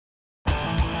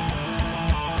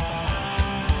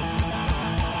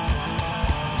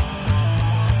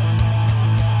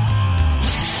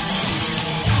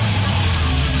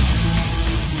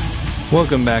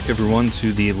Welcome back, everyone,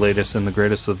 to the latest and the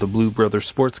greatest of the Blue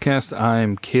Brothers Sportscast.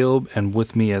 I'm Caleb, and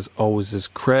with me, as always, is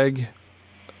Craig.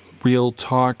 Real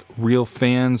talk, real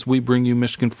fans. We bring you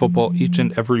Michigan football each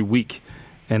and every week.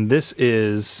 And this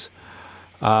is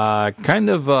kind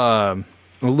of a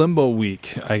limbo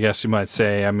week, I guess you might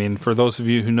say. I mean, for those of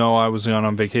you who know, I was gone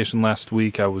on vacation last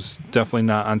week. I was definitely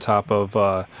not on top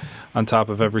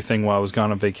of everything while I was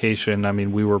gone on vacation. I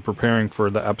mean, we were preparing for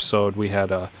the episode. We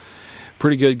had a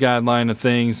pretty good guideline of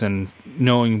things and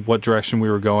knowing what direction we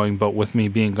were going, but with me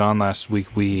being gone last week,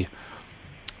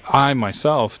 I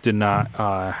myself did not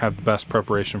have the best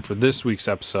preparation for this week's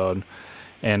episode,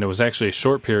 and it was actually a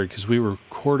short period because we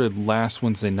recorded last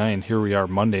Wednesday night, and here we are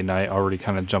Monday night already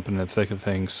kind of jumping in the thick of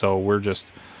things. So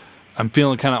I'm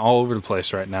feeling kind of all over the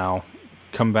place right now,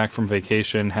 coming back from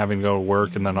vacation, having to go to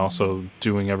work, and then also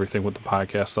doing everything with the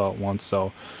podcast all at once.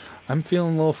 So I'm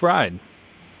feeling a little fried.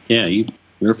 Yeah,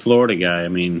 you're a Florida guy. I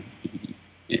mean,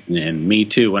 and me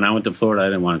too. When I went to Florida, I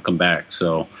didn't want to come back.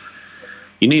 So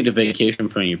you need a vacation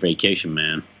from your vacation,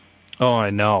 man. Oh, I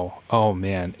know. Oh,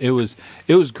 man. It was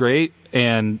great,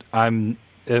 and I'm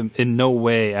in no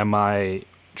way am I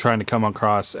trying to come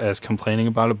across as complaining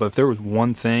about it, but if there was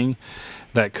one thing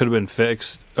that could have been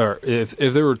fixed, or if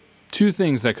there were two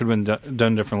things that could have been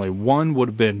done differently, one would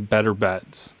have been better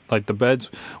beds. Like the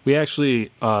beds, we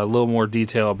actually, a little more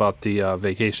detail about the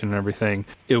vacation and everything.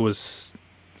 It was,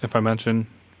 if I mentioned,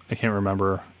 I can't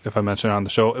remember if I mentioned on the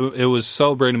show, it was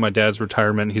celebrating my dad's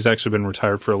retirement. He's actually been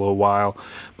retired for a little while,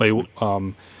 but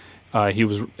he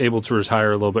was able to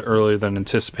retire a little bit earlier than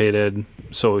anticipated,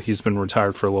 so he's been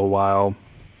retired for a little while.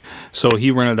 So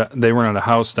they rented a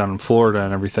house down in Florida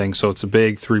and everything, so it's a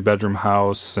big 3-bedroom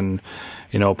house and,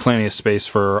 you know, plenty of space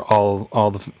for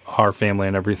our family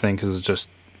and everything, because it's just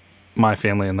my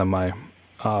family and then my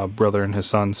brother and his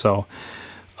son. So,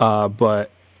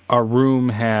 but our room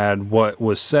had what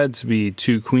was said to be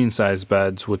 2 queen-size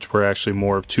beds, which were actually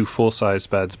more of 2 full-size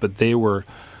beds, but they were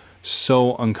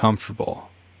so uncomfortable.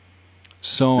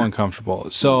 So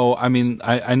uncomfortable. So, I mean,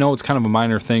 I know it's kind of a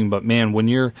minor thing, but man, when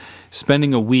you're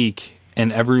spending a week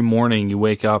and every morning you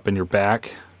wake up and your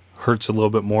back hurts a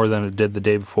little bit more than it did the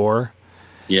day before,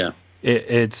 yeah,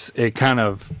 it kind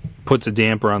of puts a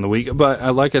damper on the week.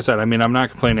 But like I said, I mean, I'm not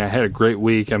complaining. I had a great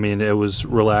week. I mean, it was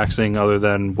relaxing other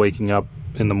than waking up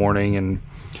in the morning and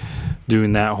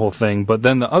doing that whole thing. But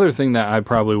then the other thing that I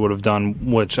probably would have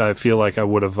done, which I feel like I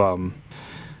would have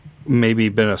maybe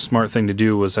been a smart thing to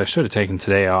do, was I should have taken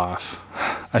today off.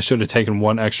 I should have taken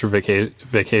one extra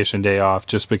vacation day off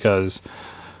just because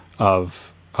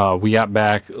of we got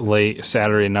back late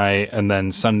Saturday night, and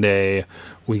then Sunday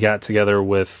we got together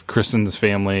with Kristen's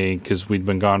family because we'd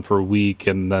been gone for a week,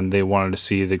 and then they wanted to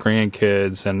see the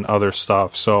grandkids and other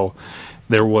stuff. So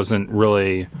there wasn't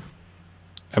really,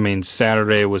 I mean,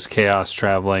 Saturday was chaos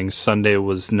traveling, Sunday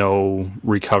was no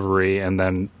recovery, and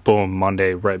then boom,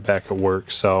 Monday right back at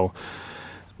work. So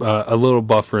a little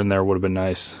buffer in there would have been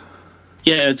nice.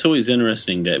 Yeah, it's always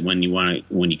interesting that when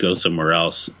you go somewhere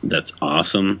else that's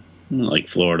awesome, like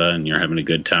Florida, and you're having a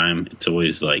good time, it's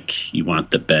always like you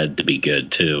want the bed to be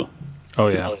good too. Oh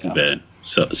yeah, bed.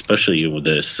 So especially when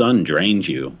the sun drains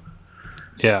you.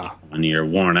 Yeah. When you're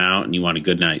worn out and you want a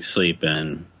good night's sleep,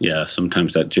 and yeah,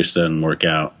 sometimes that just doesn't work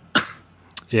out.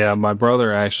 Yeah, my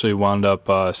brother actually wound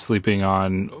up sleeping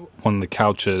on one of the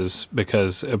couches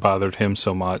because it bothered him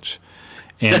so much.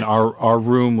 And our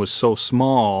room was so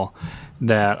small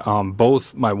that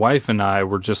both my wife and I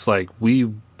were just like,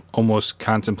 we almost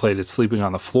contemplated sleeping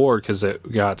on the floor because it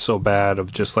got so bad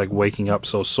of just like waking up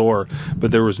so sore.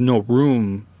 But there was no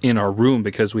room in our room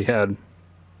because we had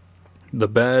the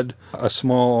bed, a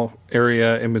small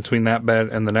area in between that bed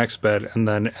and the next bed, and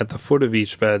then at the foot of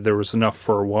each bed there was enough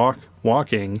for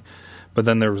walking, but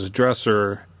then there was a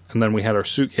dresser, and then we had our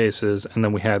suitcases, and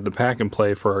then we had the pack and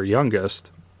play for our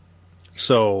youngest.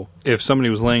 So if somebody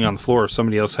was laying on the floor, if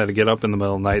somebody else had to get up in the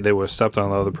middle of the night, they would have stepped on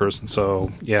the other person.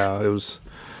 So yeah, it was.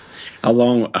 How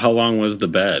long was the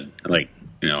bed? Like,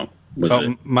 you know,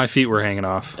 my feet were hanging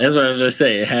off. That's what I was going to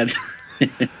say. It had.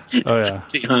 Oh yeah.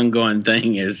 The ongoing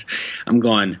thing is, I'm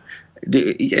only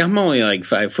like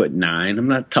 5'9". I'm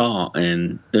not tall,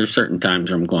 and there's certain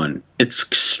times where I'm going, it's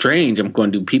strange. I'm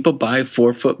going, do people buy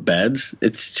 4-foot beds?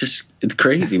 It's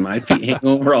crazy. My feet hang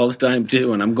over all the time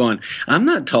too, and I'm going, I'm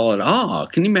not tall at all.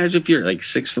 Can you imagine if you're like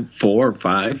 6'4" or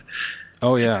 5?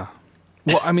 Oh yeah.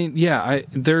 Well, I mean, yeah,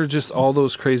 there are just all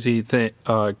those crazy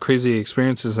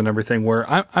experiences and everything where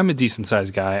I'm a decent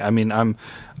sized guy. I mean,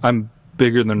 I'm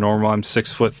bigger than normal. I'm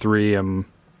 6'3". I'm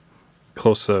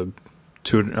close to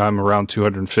I'm around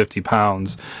 250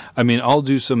 pounds. I mean, I'll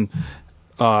do some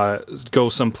go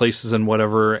some places and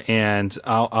whatever, and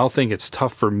I'll think it's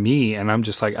tough for me, and I'm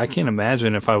just like, I can't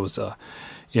imagine if I was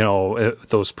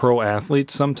those pro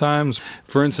athletes sometimes.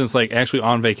 For instance, like actually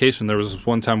on vacation, there was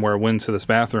one time where I went to this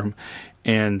bathroom,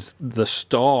 and the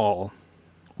stall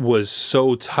was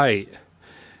so tight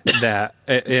that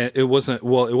it wasn't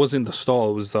the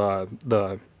stall, it was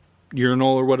the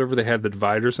urinal or whatever. They had the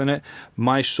dividers in it.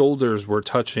 My shoulders were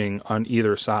touching on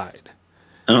either side.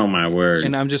 Oh my word!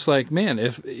 And I'm just like, man,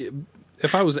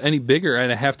 if I was any bigger,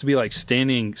 I'd have to be like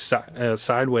standing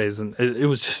sideways, and it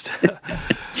was just I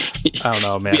don't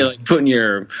know, man. You're like putting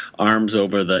your arms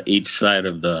over each side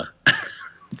of the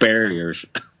barriers.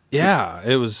 Yeah,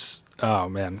 it was. Oh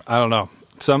man, I don't know.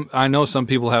 I know some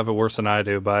people have it worse than I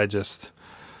do, but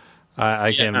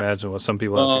I can't imagine what some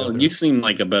people have to go through. You seem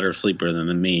like a better sleeper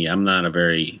than me. I'm not a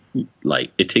very,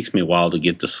 it takes me a while to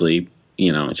get to sleep.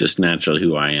 It's just naturally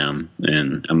who I am.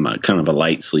 And I'm kind of a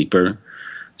light sleeper.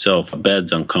 So if a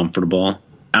bed's uncomfortable,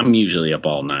 I'm usually up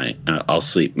all night. I'll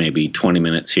sleep maybe 20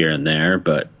 minutes here and there,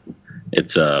 but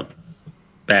it's a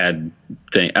bad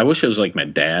thing. I wish it was like my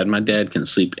dad. My dad can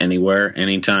sleep anywhere,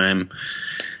 anytime,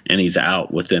 and he's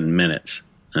out within minutes.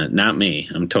 Not me.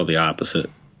 I'm totally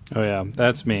opposite. Oh yeah,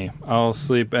 that's me. I'll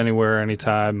sleep anywhere,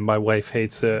 anytime. My wife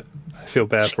hates it. I feel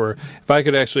bad for her. If I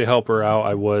could actually help her out,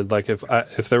 I would. Like if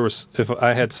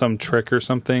I had some trick or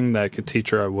something that I could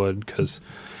teach her, I would, because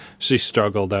she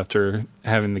struggled after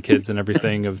having the kids and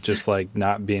everything of just like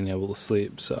not being able to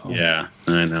sleep. So yeah,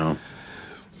 I know.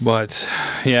 But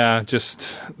yeah,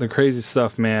 just the crazy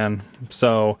stuff, man.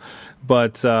 So,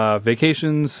 but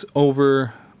vacation's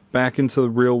over, back into the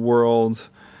real world.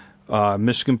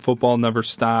 Michigan football never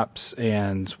stops,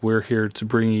 and we're here to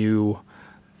bring you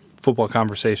football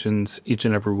conversations each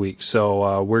and every week.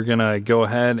 So we're going to go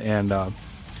ahead and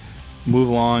move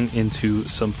along into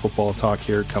some football talk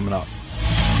here coming up.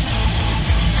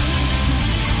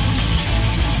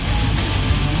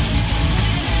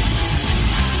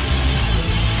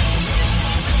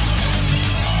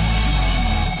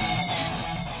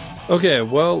 Okay,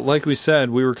 well, like we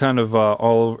said, we were kind of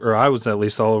all over, or I was at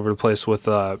least all over the place with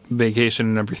vacation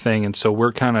and everything, and so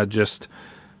we're kind of just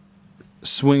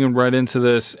swinging right into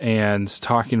this and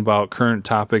talking about current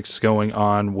topics going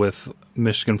on with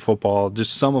Michigan football,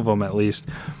 just some of them at least.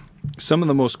 Some of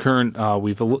the most current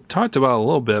we've talked about a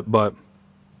little bit, but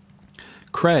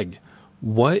Craig,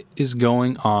 what is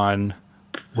going on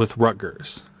with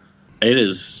Rutgers? It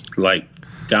is like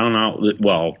down out,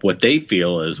 well, what they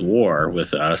feel is war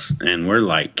with us, and we're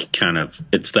like kind of,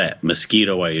 it's that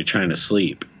mosquito while you're trying to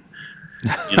sleep.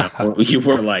 You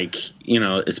were like,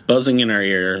 it's buzzing in our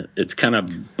ear. It's kind of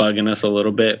bugging us a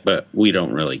little bit, but we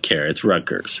don't really care. It's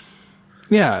Rutgers.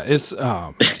 Yeah,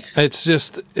 it's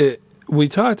just we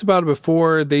talked about it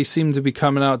before. They seem to be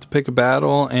coming out to pick a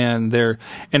battle, and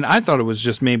I thought it was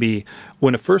just maybe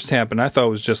when it first happened. I thought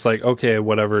it was just like, okay,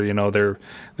 whatever.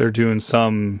 They're doing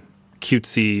some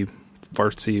cutesy,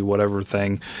 fartsy, whatever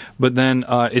thing, but then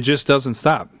it just doesn't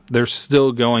stop. They're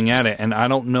still going at it, and I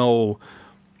don't know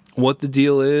what the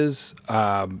deal is.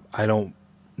 I don't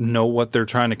know what they're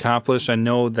trying to accomplish. I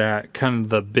know that kind of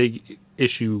the big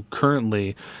issue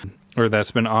currently, or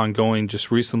that's been ongoing just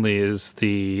recently, is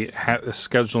the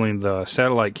scheduling the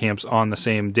satellite camps on the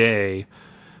same day,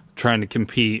 trying to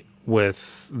compete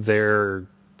with their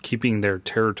keeping their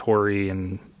territory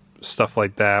and stuff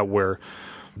like that, where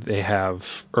they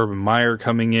have Urban Meyer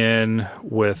coming in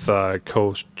with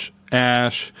Coach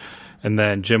Ash. And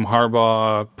then Jim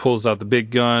Harbaugh pulls out the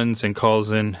big guns and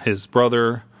calls in his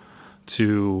brother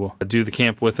to do the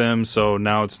camp with him. So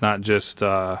now it's not just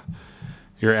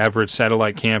your average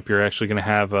satellite camp. You're actually going to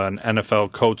have an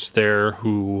NFL coach there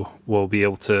who will be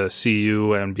able to see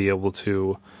you and be able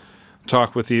to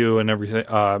talk with you and everything.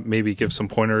 Maybe give some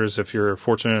pointers if you're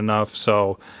fortunate enough.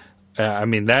 So,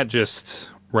 that just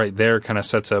right there kind of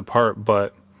sets it apart.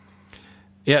 But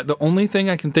yeah, the only thing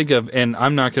I can think of, and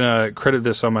I'm not going to credit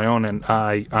this on my own, and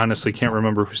I honestly can't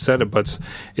remember who said it, but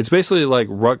it's basically like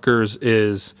Rutgers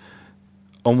is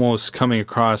almost coming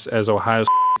across as Ohio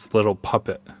State's little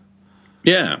puppet.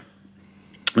 Yeah.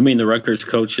 The Rutgers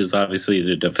coach is obviously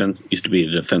used to be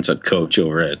the defensive coach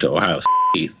over at Ohio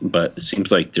State, but it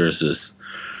seems like there's this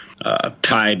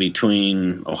tie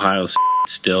between Ohio State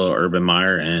still, Urban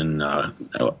Meyer, and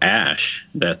Ash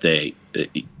that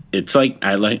it's like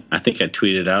I think I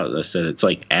tweeted out. I said it's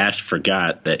like Ash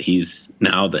forgot that he's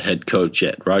now the head coach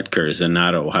at Rutgers and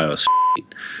not Ohio State.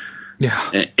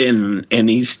 Yeah, and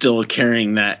he's still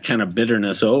carrying that kind of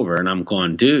bitterness over. And I'm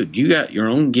going, dude, you got your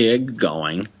own gig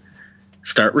going.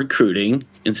 Start recruiting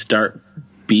and start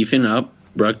beefing up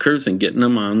Rutgers and getting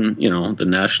them on the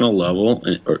national level,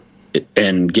 or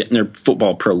and getting their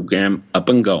football program up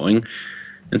and going,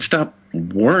 and stop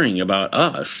worrying about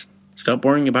us. Stop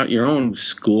worrying about your own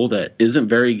school that isn't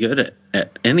very good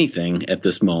at anything at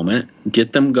this moment.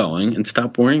 Get them going and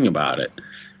stop worrying about it.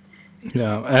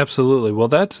 Yeah, absolutely. Well,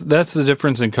 that's the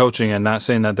difference in coaching, and not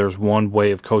saying that there's one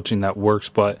way of coaching that works,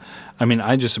 but I mean,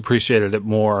 I just appreciated it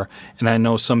more, and I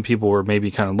know some people were maybe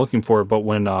kind of looking for it, but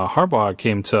when Harbaugh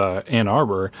came to Ann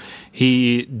Arbor,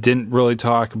 he didn't really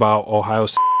talk about Ohio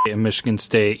State and Michigan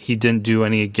State. He didn't do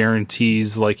any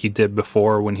guarantees like he did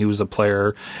before when he was a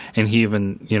player, and he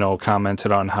even,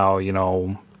 commented on how,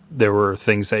 there were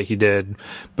things that he did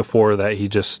before that he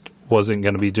just wasn't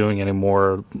going to be doing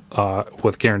anymore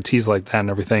with guarantees like that and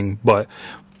everything. But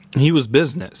he was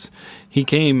business. He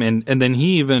came and then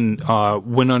he even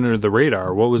went under the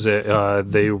radar. What was it?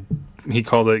 He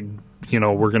called it,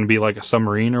 we're going to be like a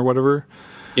submarine or whatever.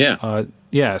 Yeah.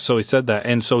 Yeah. So he said that.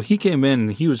 And so he came in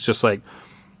and he was just like,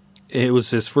 it was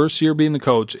his first year being the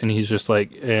coach, and he's just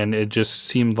like, and it just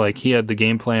seemed like he had the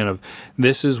game plan of,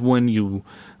 this is when you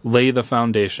lay the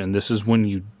foundation. This is when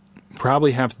you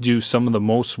probably have to do some of the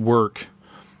most work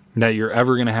that you're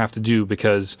ever going to have to do,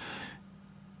 because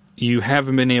you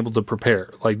haven't been able to prepare.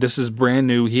 Like, this is brand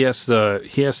new. He has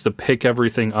to pick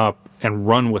everything up and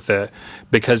run with it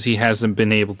because he hasn't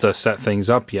been able to set things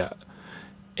up yet.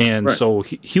 And right. So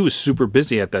he was super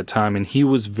busy at that time, and he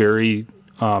was very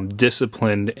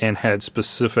disciplined and had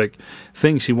specific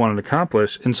things he wanted to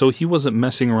accomplish. And so he wasn't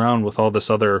messing around with all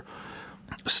this other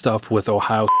stuff with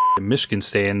Ohio and Michigan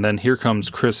State. And then here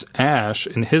comes Chris Ash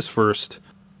in his first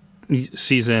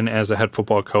season as a head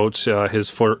football coach. His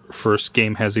first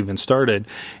game hasn't even started,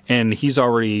 and he's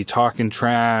already talking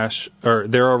trash, or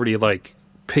they're already like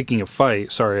picking a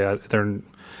fight. Sorry,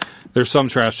 there's some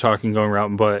trash talking going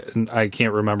around, but I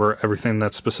can't remember everything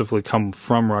that's specifically come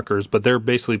from Rutgers. But they're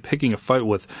basically picking a fight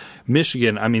with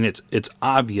Michigan. I mean, it's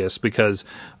obvious because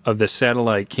of the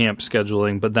satellite camp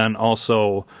scheduling, but then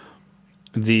also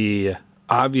the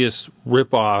obvious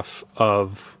ripoff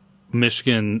of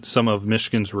Michigan, some of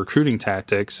Michigan's recruiting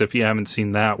tactics. If you haven't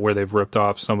seen that, where they've ripped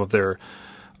off some of their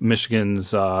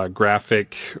Michigan's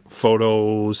graphic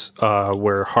photos,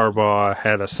 where Harbaugh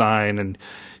had a sign and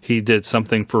he did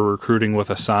something for recruiting with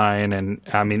a sign. And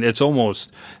I mean, it's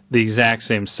almost the exact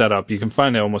same setup. You can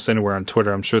find it almost anywhere on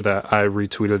Twitter. I'm sure that I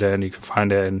retweeted it and you can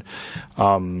find it.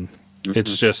 And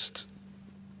it's just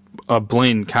a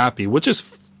blatant copy, which is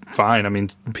fine. I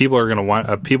mean, people are going to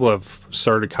want, people have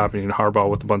started copying Harbaugh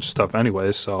with a bunch of stuff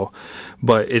anyway. So,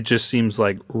 but it just seems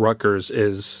like Rutgers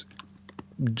is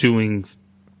doing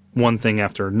one thing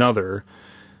after another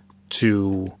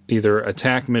to either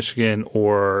attack Michigan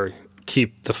or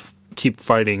keep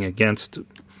fighting against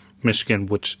Michigan,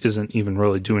 which isn't even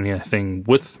really doing anything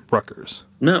with Rutgers.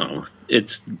 No,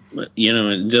 it's,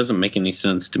 it doesn't make any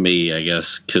sense to me, I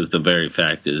guess, because the very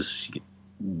fact is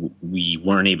we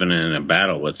weren't even in a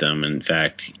battle with them. In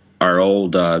fact, our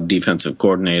old defensive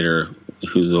coordinator,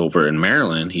 who's over in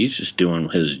Maryland, he's just doing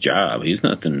his job. He's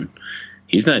not doing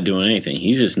anything.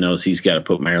 He just knows he's got to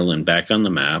put Maryland back on the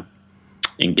map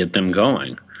and get them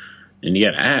going. And you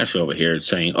got Ash over here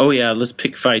saying, oh, yeah, let's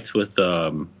pick fights with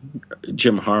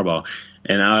Jim Harbaugh.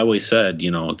 And I always said,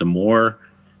 the more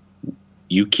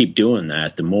you keep doing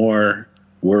that, the more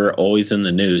we're always in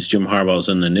the news. Jim Harbaugh's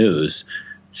in the news.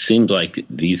 It seems like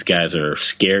these guys are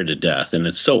scared to death, and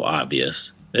it's so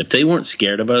obvious. If they weren't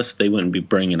scared of us, they wouldn't be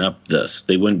bringing up this.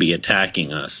 They wouldn't be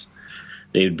attacking us.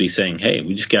 They would be saying, hey,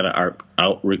 we just got to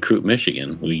out-recruit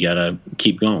Michigan. We got to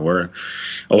keep going.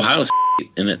 Ohio State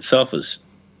in itself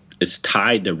it's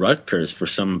tied to Rutgers for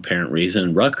some apparent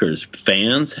reason. Rutgers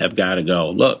fans have got to go,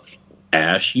 look,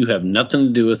 Ash, you have nothing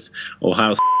to do with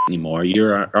Ohio State anymore.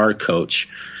 You're our coach.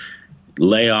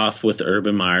 Lay off with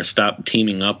Urban Meyer. Stop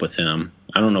teaming up with him.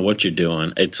 I don't know what you're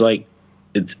doing. It's like,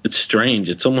 it's strange.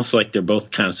 It's almost like they're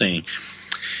both kind of saying,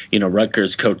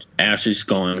 Rutgers coach Ash is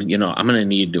going, I'm going to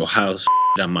need Ohio State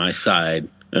on my side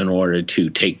in order to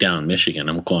take down Michigan.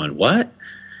 I'm going, what?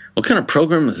 What kind of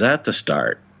program is that to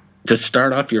start? To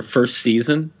start off your first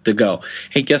season, to go,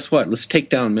 hey, guess what? Let's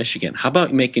take down Michigan. How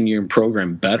about making your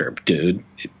program better, dude?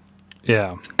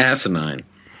 Yeah. It's asinine.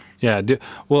 Yeah.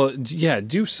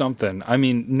 Do something. I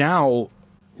mean, now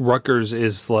Rutgers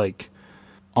is like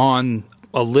on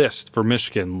a list for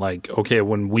Michigan. Like, okay,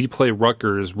 when we play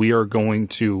Rutgers, we are going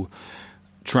to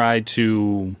try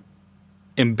to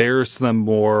embarrass them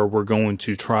more. We're going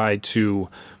to try to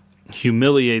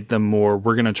humiliate them more.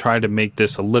 We're going to try to make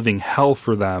this a living hell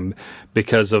for them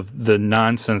because of the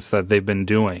nonsense that they've been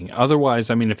doing. Otherwise,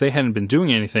 I mean, if they hadn't been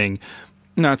doing anything,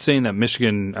 not saying that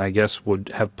Michigan, I guess, would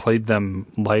have played them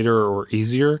lighter or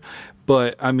easier,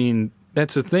 but I mean,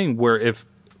 that's the thing where if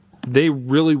they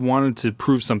really wanted to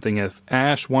prove something, if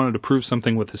Ash wanted to prove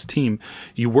something with his team,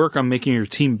 you work on making your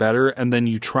team better, and then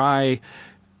you try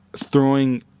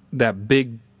throwing that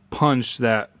big punch,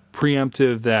 that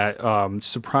preemptive, that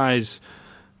surprise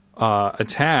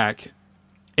attack,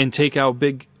 and take out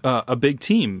a big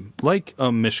team like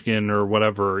Michigan or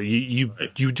whatever. You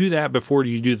do that before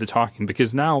you do the talking,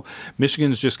 because now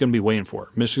Michigan's just going to be waiting for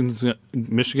it. Michigan's going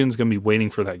to be waiting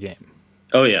for that game.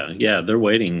 Oh yeah, they're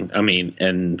waiting. I mean,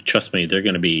 and trust me, they're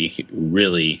going to be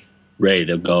really ready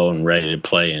to go and ready to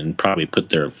play, and probably put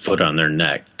their foot on their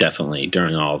neck definitely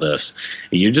during all this.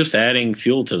 You're just adding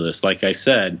fuel to this. Like I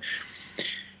said,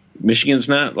 Michigan's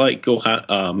not like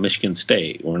Michigan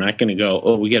State. We're not going to go,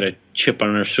 oh, we got a chip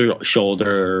on our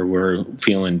shoulder, or we're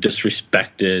feeling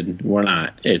disrespected. We're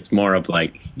not. It's more of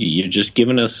like, you're just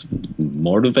giving us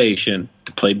motivation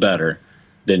to play better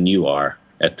than you are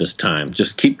at this time.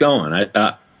 Just keep going.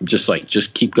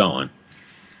 Just keep going.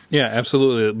 Yeah,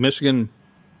 absolutely. Michigan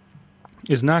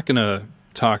is not going to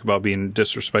talk about being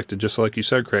disrespected, just like you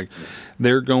said, Craig.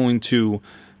 They're going to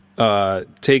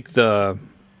take the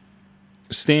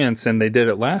stance, and they did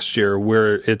it last year,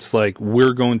 where it's like,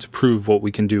 we're going to prove what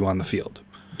we can do on the field.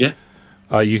 Yeah.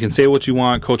 You can say what you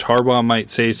want. Coach Harbaugh might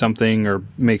say something or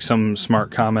make some smart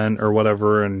comment or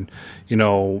whatever, and, you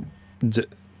know,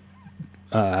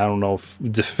 I don't know if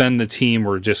defend the team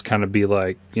or just kind of be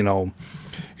like, you know,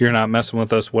 you're not messing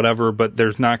with us, whatever. But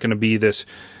there's not going to be this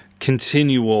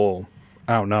continual,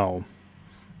 I don't know,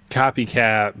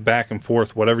 copycat back and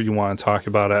forth, whatever you want to talk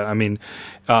about it. I mean,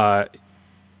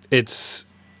 it's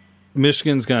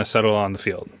Michigan's going to settle on the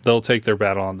field. They'll take their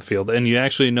battle on the field. And you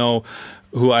actually know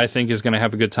who I think is going to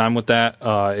have a good time with that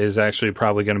is actually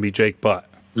probably going to be Jake Butt.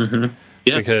 Mm-hmm.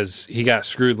 Yeah. Because he got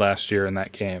screwed last year in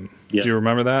that game. Yeah. Do you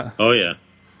remember that? Oh, yeah.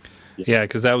 Yeah,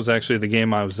 because that was actually the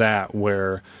game I was at,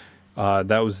 where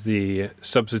that was the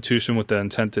substitution with the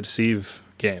intent to deceive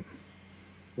game.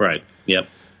 Right. Yep.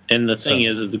 And the thing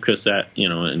is Chris,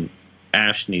 and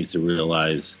Ash needs to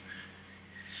realize.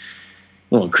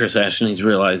 Well, Chris Ash needs to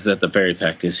realize that the very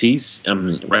fact is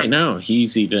right now he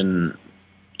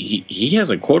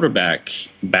has a quarterback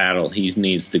battle he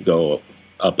needs to go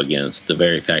up against. The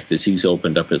very fact is he's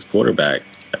opened up his quarterback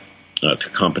to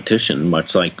competition,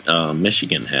 much like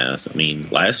Michigan has. I mean,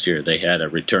 last year they had a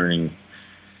returning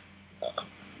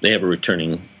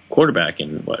quarterback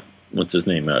in what's his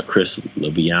name, Chris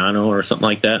Laviano or something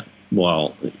like that.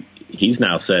 Well, he's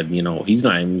now said, he's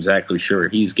not even exactly sure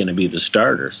he's going to be the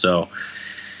starter. So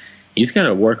he's got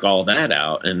to work all that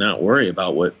out and not worry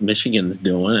about what Michigan's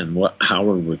doing and how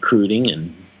we're recruiting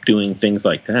and doing things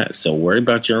like that. So worry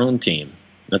about your own team.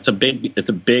 It's a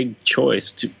big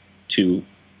choice to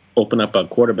open up a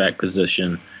quarterback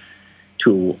position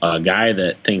to a guy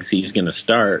that thinks he's going to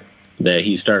start, that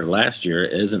he started last year,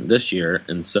 isn't this year.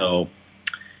 And so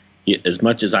as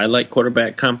much as I like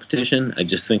quarterback competition, I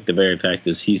just think the very fact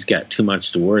is he's got too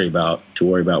much to worry about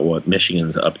what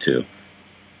Michigan's up to.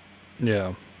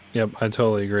 Yeah. Yep, I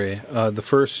totally agree. The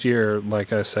first year,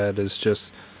 like I said, is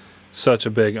just such a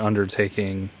big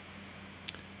undertaking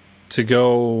to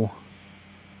go.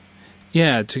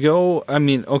 Yeah, I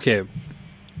mean, okay,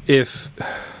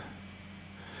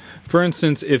 for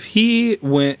instance, if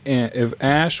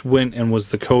Ash went and was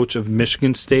the coach of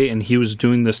Michigan State and he was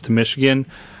doing this to Michigan,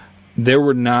 there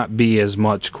would not be as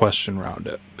much question around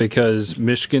it, because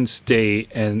Michigan State,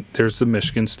 and there's the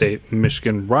Michigan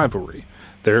State-Michigan rivalry.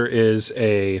 There is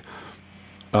a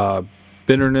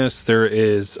bitterness, there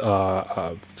is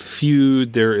a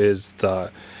feud, there is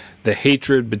the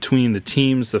hatred between the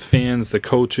teams, the fans, the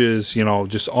coaches,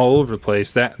 just all over the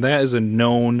place. That is a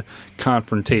known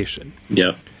confrontation.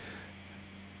 Yeah.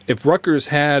 If Rutgers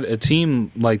had a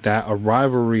team like that, a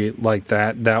rivalry like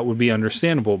that, that would be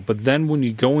understandable. But then when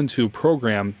you go into a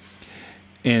program,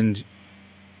 and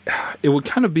it would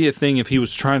kind of be a thing if he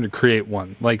was trying to create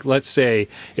one. Like, let's say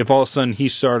if all of a sudden he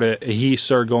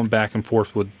started going back and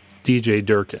forth with DJ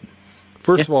Durkin.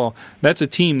 First of all, that's a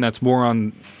team that's more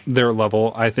on their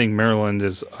level. I think Maryland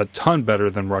is a ton better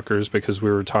than Rutgers, because we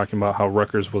were talking about how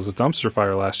Rutgers was a dumpster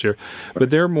fire last year. But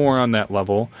they're more on that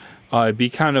level. It'd be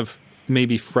kind of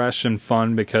maybe fresh and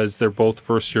fun, because they're both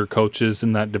first-year coaches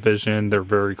in that division. They're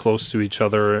very close to each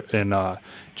other in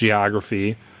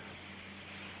geography.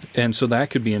 And so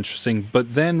that could be interesting.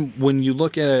 But then when you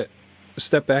look at it,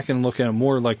 step back and look at it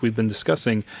more, like we've been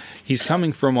discussing, he's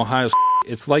coming from Ohio State.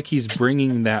 It's like he's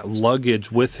bringing that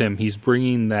luggage with him. He's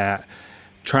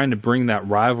trying to bring that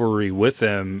rivalry with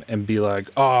him and be like,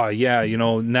 oh, yeah,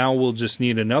 now we'll just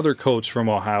need another coach from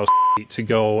Ohio State to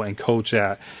go and coach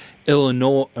at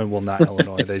Illinois. Well, not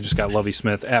Illinois. They just got Lovie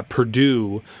Smith at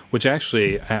Purdue, which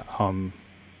actually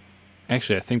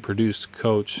actually, I think Purdue's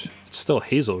coach, it's still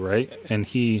Hazel, right? And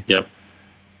he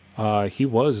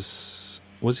was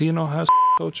he an Ohio State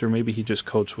coach, or maybe he just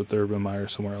coached with Urban Meyer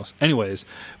somewhere else? Anyways,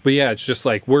 but yeah, it's just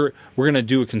like we're going to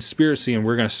do a conspiracy, and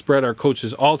we're going to spread our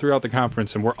coaches all throughout the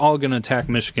conference, and we're all going to attack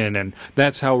Michigan, and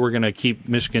that's how we're going to keep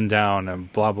Michigan down,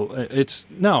 and blah, blah. It's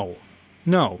no,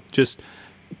 just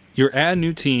you're at a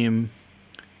new team,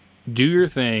 do your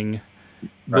thing,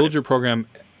 build your program,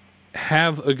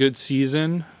 have a good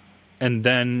season, and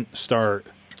then start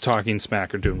talking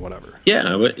smack or doing whatever.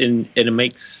 Yeah, and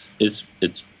it's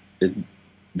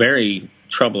very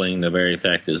troubling. The very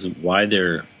fact is why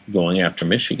they're going after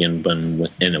Michigan, but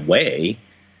in a way,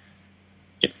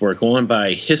 if we're going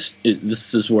by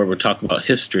this is where we're talking about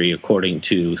history according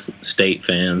to State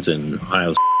fans and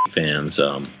Ohio State fans,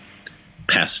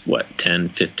 past 10,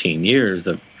 15 years.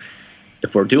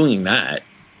 If we're doing that,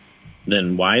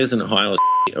 then why isn't Ohio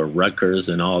State or Rutgers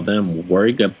and all of them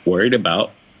worried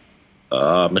about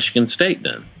Michigan State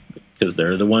then? Because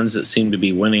they're the ones that seem to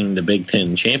be winning the Big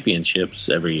Ten championships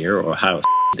every year, or Ohio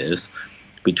State is.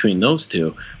 Between those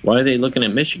two, why are they looking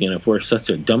at Michigan if we're such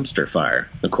a dumpster fire,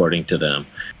 according to them?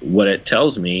 What it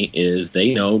tells me is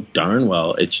they know darn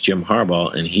well it's Jim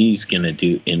Harbaugh, and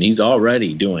he's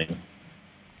already doing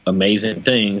amazing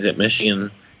things at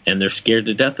Michigan, and they're scared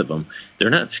to death of him. They're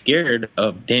not scared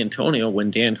of D'Antonio when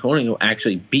D'Antonio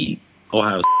actually beat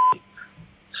Ohio State.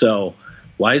 So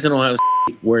why isn't Ohio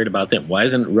State worried about them? Why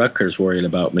isn't Rutgers worried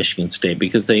about Michigan State?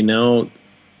 Because they know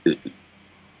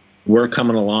we're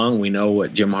coming along. We know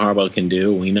what Jim Harbaugh can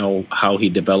do. We know how he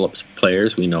develops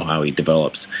players. We know how he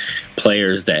develops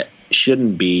players that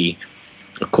shouldn't be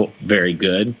very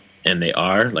good, and they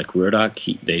are. Like Rudock,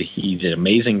 he did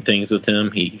amazing things with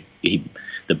him.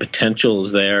 The potential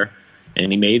is there,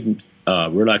 and he made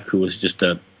Rudock, who was just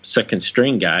a second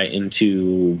string guy,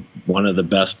 into one of the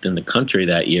best in the country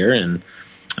that year. And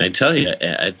I tell you,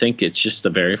 I think it's just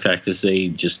the very fact is they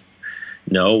just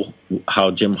know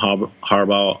how Jim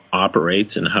Harbaugh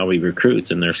operates and how he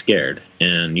recruits, and they're scared.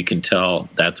 And you can tell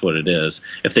that's what it is.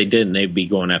 If they didn't, they'd be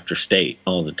going after State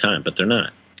all the time, but they're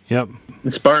not. Yep.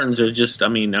 The Spartans are just,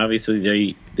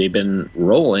 obviously they've been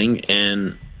rolling,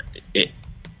 and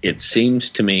it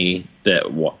seems to me that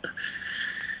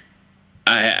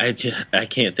I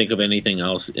can't think of anything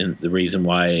else in the reason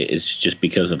why. It's just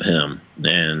because of him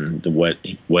and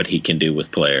what he can do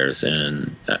with players.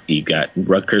 And you got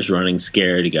Rutgers running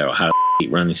scared, you got Ohio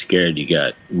State running scared, you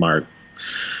got Mark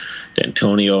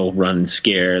D'Antonio running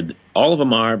scared. All of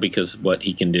them are because of what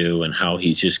he can do and how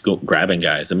he's just grabbing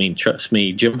guys. Trust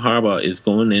me, Jim Harbaugh is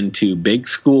going into big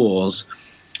schools,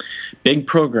 big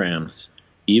programs,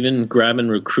 even grabbing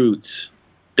recruits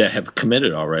that have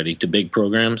committed already to big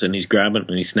programs, and he's grabbing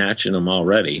and he's snatching them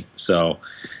already. So,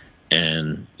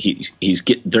 and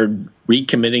they're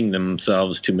recommitting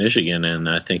themselves to Michigan, and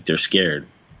I think they're scared.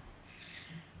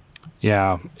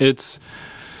 Yeah, they're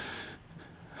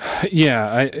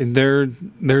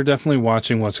definitely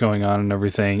watching what's going on and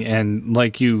everything. And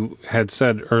like you had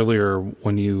said earlier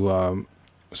when you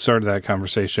started that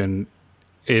conversation,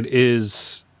 it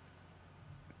is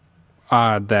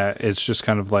odd that it's just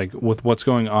kind of like, with what's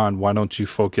going on, why don't you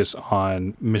focus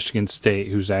on Michigan State,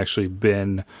 who's actually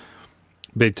been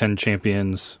Big Ten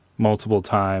champions multiple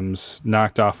times,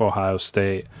 knocked off Ohio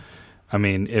State?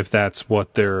 If that's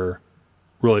what they're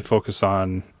really focused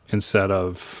on, instead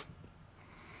of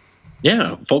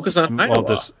focus on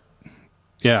Iowa.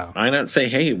 Why not say,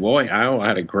 hey, boy, Iowa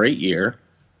had a great year.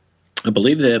 I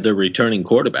believe they have their returning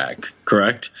quarterback,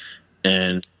 correct?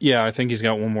 And yeah, I think he's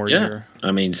got one more year.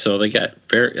 So they got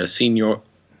a senior.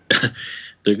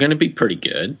 They're going to be pretty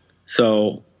good.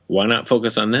 So why not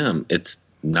focus on them? It's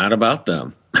not about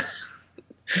them.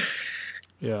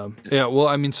 Yeah.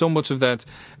 Well, so much of that.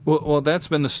 Well, that's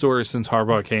been the story since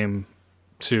Harbaugh came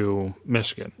to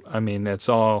Michigan. It's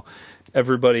all,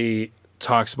 everybody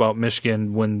talks about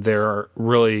Michigan when there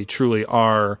really truly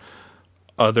are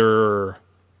other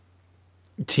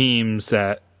teams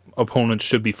that opponents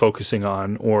should be focusing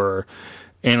on, or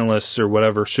analysts or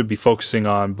whatever should be focusing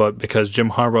on, but because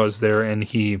Jim Harbaugh is there and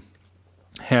he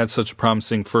had such a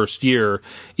promising first year,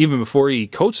 even before he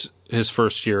coached his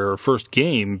first year or first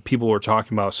game, people were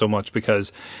talking about so much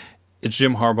because it's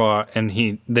Jim Harbaugh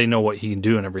and they know what he can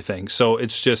do and everything. So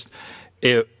it's just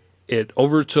it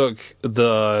overtook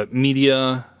the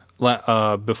media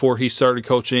before he started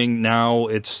coaching. Now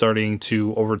it's starting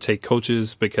to overtake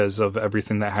coaches because of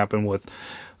everything that happened with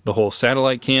the whole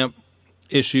satellite camp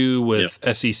issue with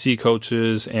SEC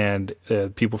coaches and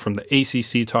people from the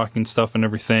ACC talking stuff and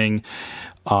everything.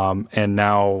 And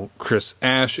now Chris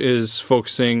Ash is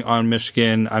focusing on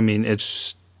Michigan.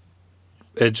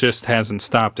 it just hasn't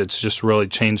stopped. It's just really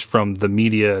changed from the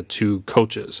media to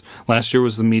coaches. Last year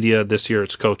was the media. This year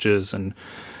it's coaches, and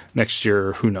next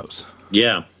year, who knows?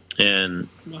 Yeah, and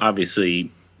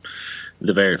obviously,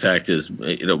 the very fact is,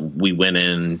 we went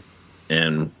in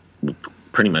and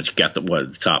pretty much got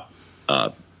the top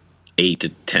 8 to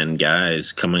 10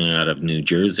 guys coming out of New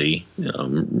Jersey,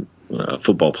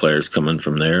 football players coming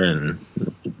from there, and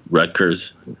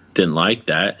Rutgers didn't like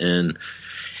that. And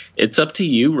it's up to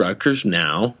you, Rutgers.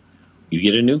 Now you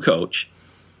get a new coach.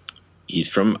 He's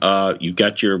from you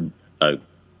got your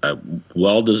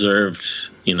well-deserved,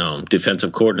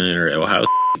 defensive coordinator at Ohio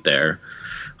State there,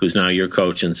 who's now your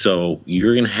coach, and so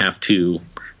you're going to have to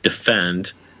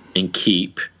defend and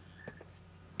keep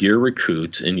your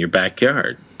recruits in your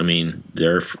backyard. I mean,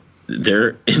 they're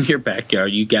in your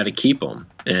backyard. You got to keep them,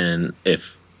 and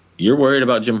if you're worried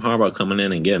about Jim Harbaugh coming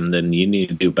in and getting them, then you need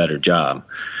to do a better job,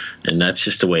 and that's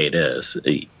just the way it is.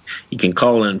 You can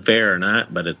call it unfair or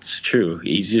not, but it's true.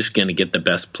 He's just going to get the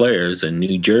best players, and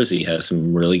New Jersey has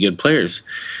some really good players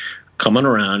coming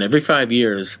around. Every 5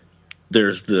 years,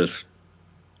 there's this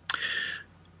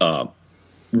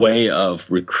way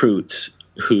of recruits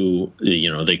who,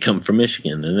 they come from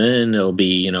Michigan, and then it'll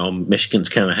be, Michigan's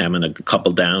kind of having a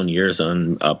couple down years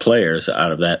on players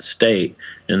out of that state,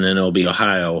 and then it'll be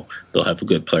Ohio, they'll have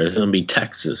good players, and it'll be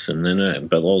Texas, and then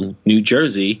but New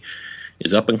Jersey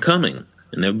is up and coming,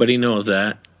 and everybody knows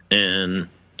that, and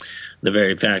the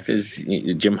very fact is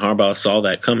Jim Harbaugh saw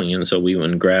that coming, and so we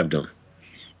went and grabbed him.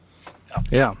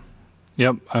 Yeah.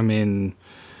 Yep. I mean,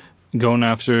 going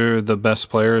after the best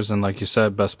players, and like you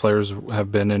said, best players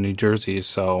have been in New Jersey,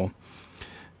 so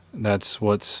that's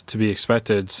what's to be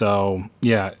expected. So,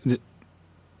 yeah.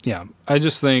 I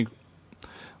just think,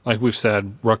 like we've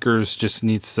said, Rutgers just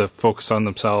needs to focus on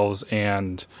themselves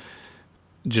and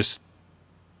just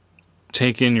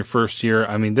take in your first year.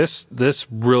 I mean, this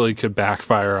really could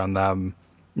backfire on them,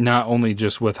 not only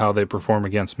just with how they perform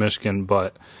against Michigan,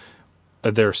 but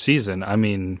their season. I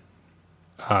mean,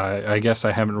 I guess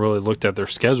I haven't really looked at their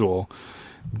schedule,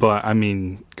 but I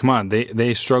mean, come on,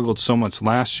 they struggled so much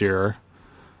last year,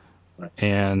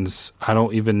 and I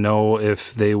don't even know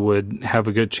if they would have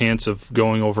a good chance of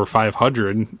going over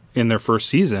 500 in their first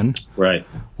season, right,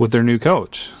 with their new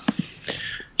coach.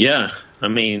 Yeah, I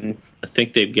mean, I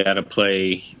think they've got to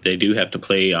play. They do have to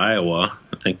play Iowa.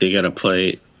 I think they got to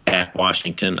play at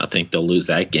Washington. I think they'll lose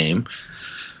that game.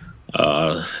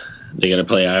 They got to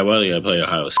play Iowa. They got to play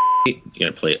Ohio State. You got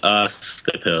to play us.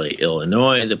 They play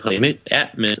Illinois. They play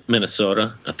at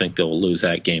Minnesota. I think they'll lose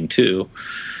that game too.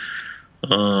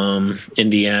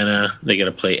 Indiana. They got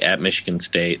to play at Michigan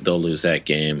State. They'll lose that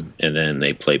game, and then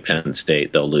they play Penn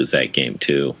State. They'll lose that game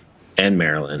too. And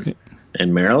Maryland.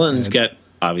 And Maryland's got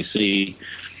obviously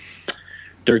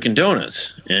Dunkin'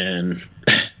 Donuts, and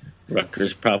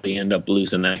Rutgers probably end up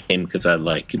losing that game because I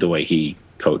like the way he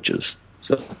coaches.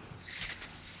 So.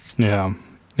 Yeah,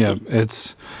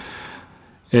 it's.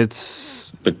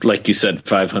 But like you said,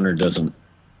 500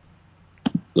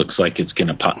 looks like it's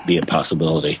going to be a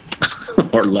possibility,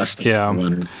 or less than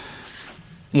 500.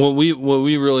 What we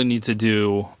really need to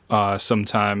do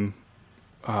sometime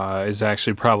is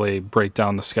actually probably break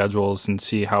down the schedules and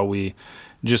see how we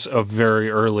just a very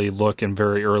early look and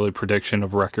very early prediction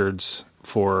of records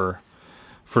for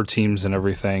teams and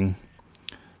everything.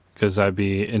 Because I'd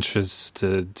be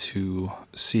interested to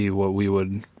see what we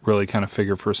would really kind of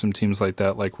figure for some teams like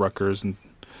that, like Rutgers and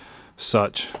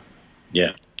such.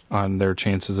 Yeah. On their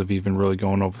chances of even really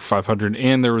going over 500.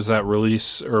 And there was that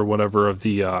release or whatever of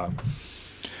the...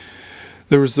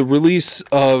 there was the release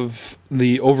of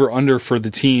the over-under for the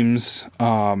teams.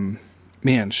 Man,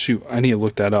 shoot, I need to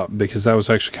look that up because that was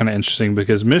actually kind of interesting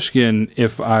because Michigan,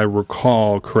 if I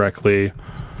recall correctly...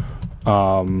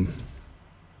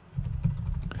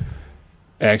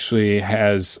 actually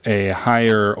has a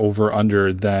higher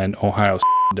over-under than Ohio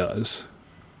does.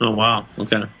 Oh, wow.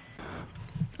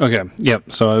 Okay, yep.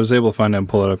 So I was able to find it and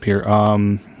pull it up here.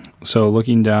 So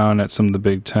looking down at some of the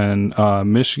Big Ten,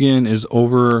 Michigan is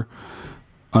over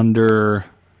under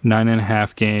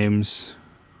 9.5 games.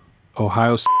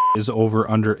 Ohio is over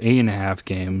under 8.5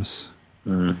 games.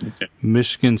 Okay.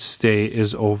 Michigan State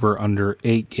is over under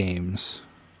 8 games.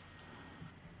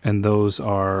 And those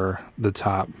are the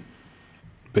top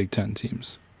Big Ten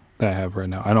teams that I have right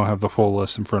now. I don't have the full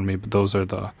list in front of me, but those are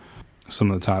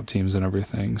some of the top teams and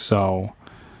everything. So,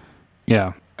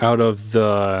 yeah, out of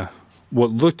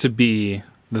what looked to be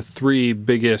the 3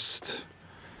 biggest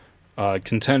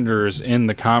contenders in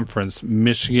the conference,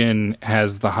 Michigan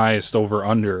has the highest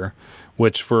over-under,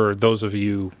 which for those of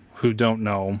you who don't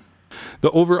know,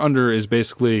 the over-under is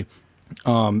basically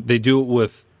They do it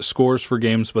with scores for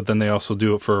games, but then they also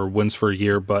do it for wins for a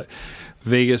year. But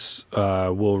Vegas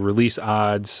will release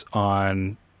odds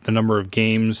on the number of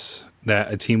games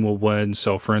that a team will win.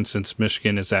 So, for instance,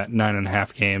 Michigan is at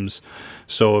 9.5 games.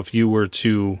 So if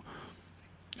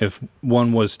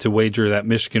one was to wager that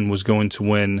Michigan was going to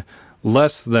win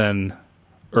less than,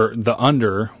 or the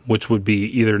under, which would be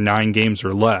either 9 games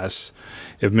or less,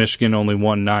 if Michigan only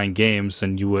won 9 games,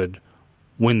 then you would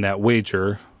win that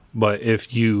wager. But if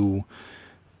if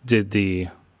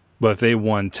they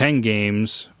won 10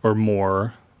 games or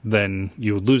more, then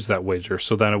you would lose that wager.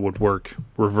 So then it would work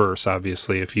reverse,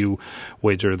 obviously. If you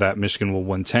wager that Michigan will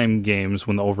win 10 games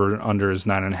when the over and under is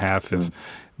 9.5, if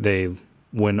they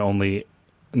win only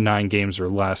 9 games or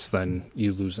less, then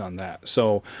you lose on that.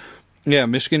 So, yeah,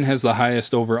 Michigan has the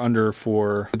highest over under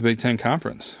for the Big Ten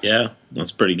Conference. Yeah,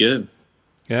 that's pretty good.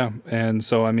 Yeah, and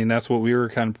so, I mean, that's what we were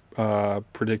kind of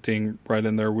predicting right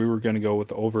in there. We were going to go with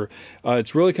the over.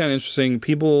 It's really kind of interesting.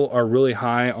 People are really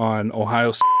high on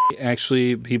Ohio State.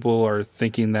 Actually, people are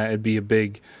thinking that it'd be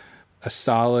a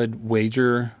solid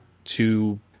wager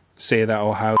to say that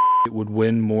Ohio State would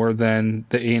win more than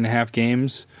the 8.5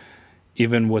 games,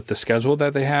 even with the schedule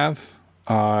that they have.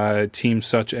 Teams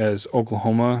such as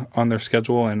Oklahoma on their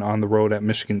schedule and on the road at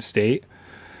Michigan State.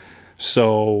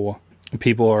 So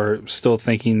people are still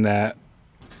thinking that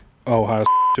Ohio State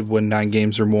should win 9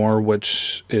 games or more,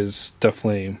 which is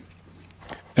definitely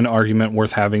an argument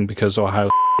worth having because Ohio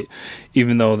State,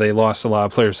 even though they lost a lot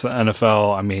of players to the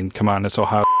NFL, I mean, come on, it's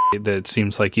Ohio State that it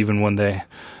seems like even when they're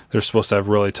supposed to have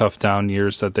really tough down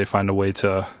years that they find a way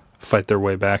to fight their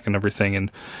way back and everything and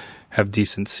have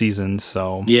decent seasons.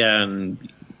 So yeah, and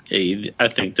I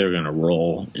think they're going to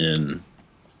roll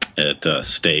at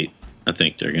State. I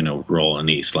think they're going to roll in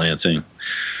East Lansing.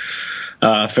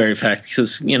 Very fact,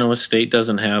 because State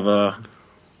doesn't have a.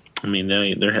 I mean,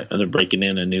 they're breaking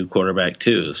in a new quarterback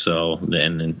too. So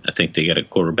then I think they get a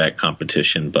quarterback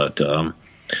competition, but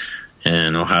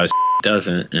and Ohio State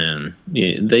doesn't, and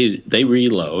they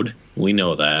reload. We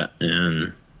know that,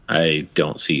 and I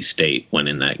don't see State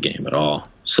winning that game at all.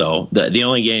 So the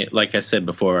only game, like I said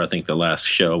before, I think the last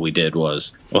show we did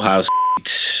was Ohio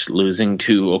State losing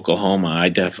to Oklahoma.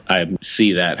 I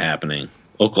see that happening.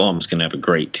 Oklahoma's going to have a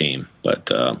great team,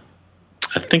 but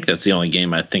I think that's the only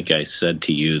game I think I said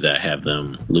to you that have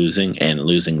them losing and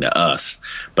losing to us.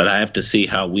 But I have to see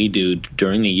how we do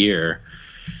during the year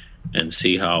and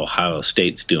see how Ohio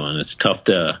State's doing. It's tough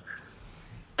to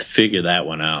figure that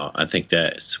one out. I think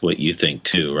that's what you think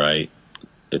too, right?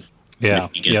 Yeah.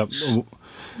 Yep.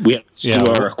 We have to see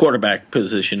where our quarterback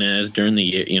position is during the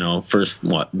year, first,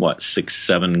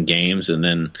 6-7 games, and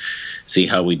then see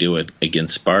how we do it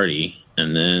against Sparty,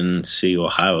 and then see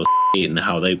Ohio State and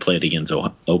how they played against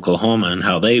Oklahoma and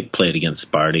how they played against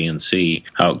Sparty and see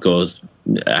how it goes.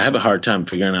 I have a hard time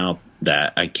figuring out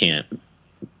that. I can't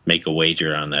make a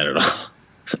wager on that at all.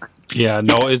 Yeah,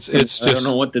 no, it's just I don't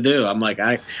know what to do. I'm like,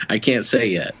 I can't say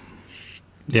yet.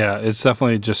 Yeah, it's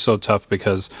definitely just so tough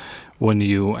because when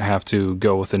you have to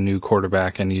go with a new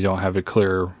quarterback and you don't have a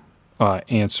clear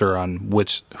answer on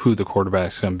who the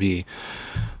quarterback's going to be.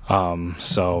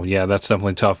 So, yeah, that's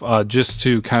definitely tough. Just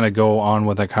to kind of go on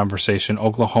with that conversation,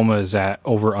 Oklahoma is at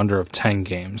over under of 10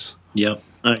 games. Yep,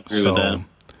 I agree with that.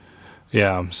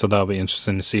 Yeah, so that'll be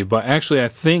interesting to see. But actually, I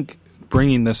think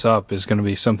bringing this up is going to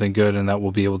be something good, and that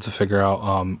we'll be able to figure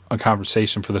out a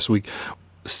conversation for this week.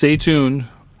 Stay tuned,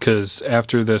 because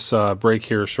after this break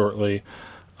here shortly,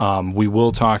 we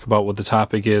will talk about what the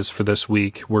topic is for this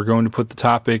week. We're going to put the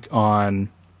topic on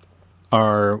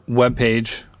our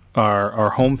webpage,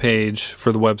 our homepage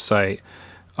for the website.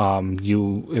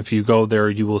 If you go there,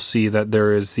 you will see that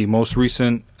there is the most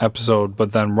recent episode,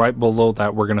 but then right below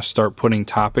that, we're going to start putting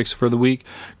topics for the week.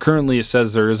 Currently, it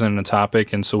says there isn't a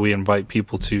topic, and so we invite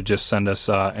people to just send us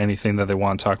anything that they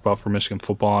want to talk about for Michigan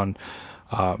football, and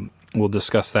we'll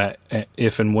discuss that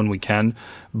if and when we can.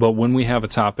 But when we have a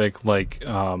topic, like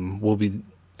we'll be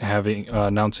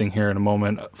announcing here in a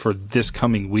moment for this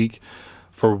coming week,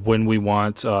 for when we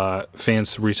want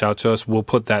fans to reach out to us, we'll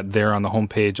put that there on the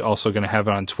homepage. Also going to have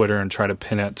it on Twitter and try to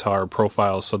pin it to our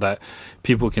profile so that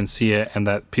people can see it and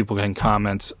that people can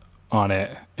comment on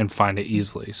it and find it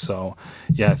easily. So,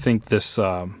 yeah, I think this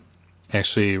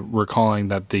actually recalling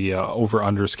that the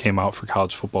over-unders came out for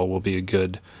college football will be a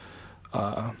good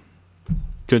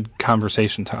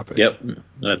conversation topic. Yep,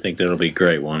 I think that'll be a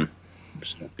great one.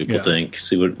 People think,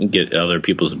 get other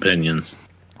people's opinions.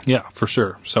 Yeah, for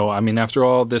sure. So, I mean, after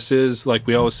all, this is, like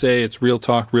we always say, it's real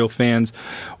talk, real fans.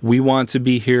 We want to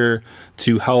be here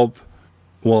to help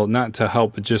well, not to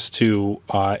help, but just to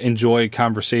enjoy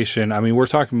conversation. I mean, we're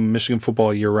talking Michigan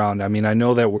football year round. I mean, I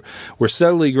know that we're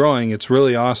steadily growing. It's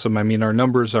really awesome. I mean, our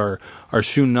numbers are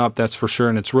shooting up, that's for sure.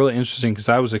 And it's really interesting because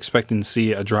I was expecting to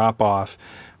see a drop off,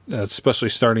 especially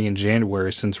starting in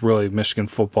January, since really Michigan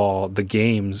football, the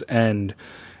games end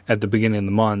at the beginning of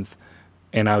the month.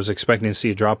 And I was expecting to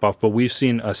see a drop off, but we've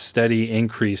seen a steady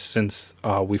increase since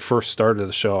we first started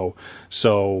the show.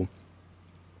 So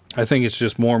I think it's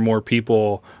just more and more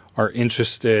people are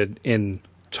interested in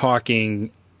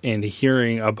talking and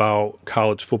hearing about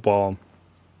college football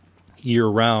year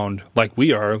round, like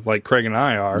we are, like Craig and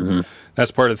I are. Mm-hmm.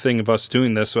 That's part of the thing of us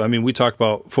doing this. So, I mean, we talk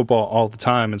about football all the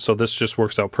time, and so this just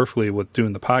works out perfectly with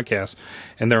doing the podcast.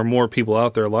 And there are more people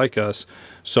out there like us.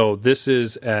 So this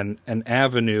is an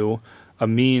avenue, a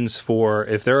means for,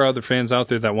 if there are other fans out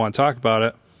there that want to talk about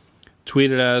it,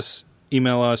 tweet at us,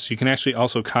 email us. You can actually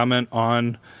also comment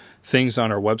on things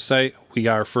on our website. We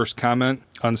got our first comment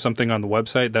on something on the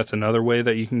website. That's another way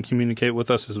that you can communicate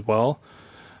with us as well,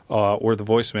 or the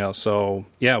voicemail. So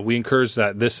yeah, we encourage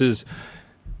that. This is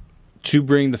to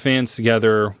bring the fans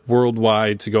together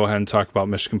worldwide to go ahead and talk about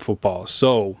Michigan football.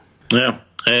 So yeah,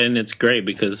 and it's great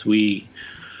because we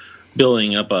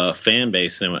building up a fan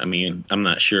base. And I mean, I'm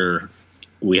not sure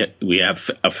we have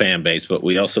a fan base, but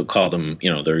we also call them, you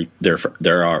know,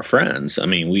 they're our friends. I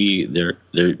mean,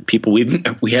 they're people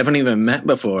we haven't even met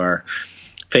before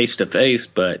face to face,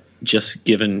 but just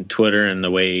given Twitter and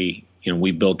the way, you know,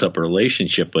 we built up a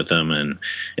relationship with them, and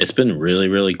it's been really,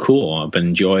 really cool. I've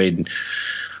enjoyed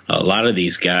a lot of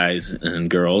these guys and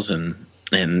girls, and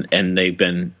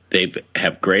they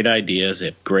have great ideas, they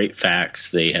have great facts,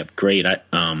 they have great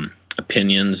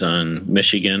opinions on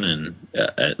Michigan, and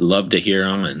I love to hear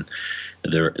them. And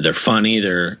they're funny.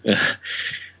 They're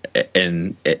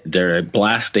they're a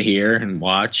blast to hear and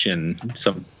watch. And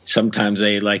sometimes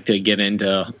they like to get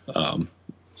into a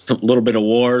little bit of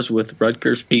wars with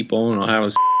Rutgers people and Ohio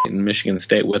State and Michigan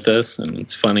State with us, and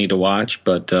it's funny to watch.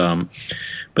 But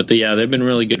yeah, they've been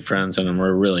really good friends, and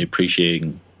we're really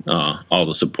appreciating all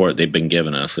the support they've been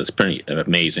giving us. It's pretty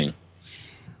amazing.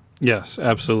 Yes,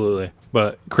 absolutely.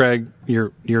 But Craig,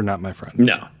 you're not my friend.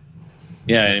 No.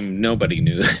 Yeah, and nobody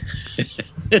knew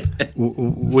that.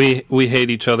 we hate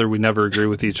each other. We never agree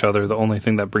with each other. The only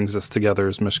thing that brings us together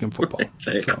is Michigan football.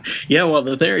 Right. So. Yeah, well,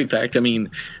 the very fact, I mean,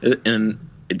 and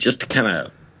just to kind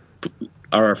of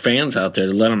our fans out there,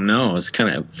 to let them know, it's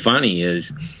kind of funny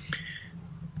is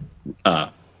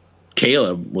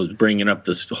Caleb was bringing up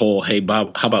this whole, hey,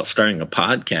 Bob, how about starting a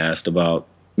podcast about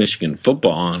Michigan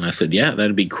football? And I said, yeah,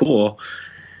 that'd be cool.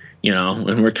 You know,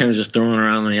 and we're kind of just throwing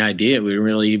around the idea. We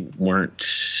really weren't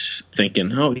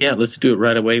thinking, oh, yeah, let's do it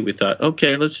right away. We thought,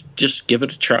 okay, let's just give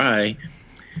it a try.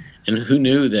 And who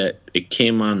knew that it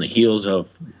came on the heels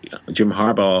of Jim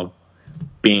Harbaugh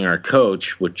being our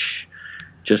coach, which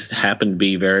just happened to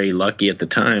be very lucky at the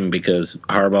time because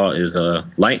Harbaugh is a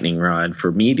lightning rod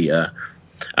for media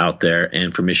out there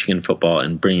and for Michigan football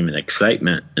and bringing an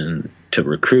excitement and to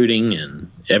recruiting and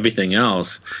everything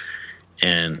else.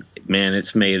 And man,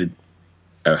 it's made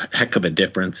a heck of a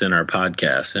difference in our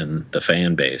podcast and the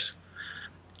fan base.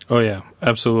 Oh yeah,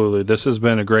 absolutely. This has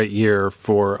been a great year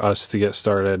for us to get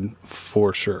started,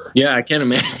 for sure. Yeah, I can't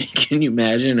imagine. Can you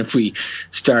imagine if we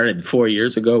started 4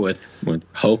 years ago with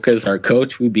Hoke as our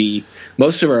coach? We'd be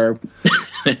most of our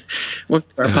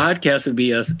podcast would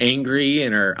be us angry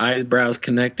and our eyebrows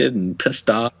connected and pissed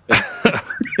off.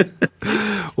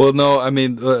 Well, no, I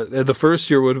mean, the first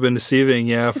year would have been deceiving,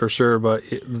 yeah, for sure. But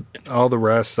all the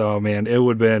rest, oh, man, it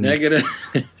would have been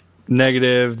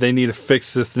negative. They need to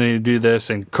fix this. They need to do this.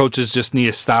 And coaches just need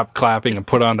to stop clapping and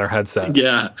put on their headset.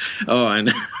 Yeah. Oh, I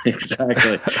know.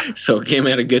 Exactly. So it came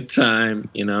at a good time,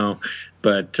 you know.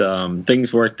 But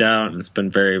things worked out, and it's been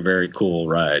very, very cool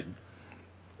ride.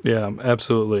 Yeah,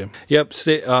 absolutely. Yep.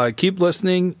 Keep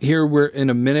listening. Here, in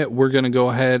a minute, we're going to go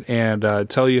ahead and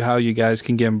tell you how you guys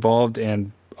can get involved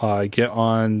and get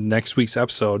on next week's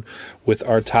episode with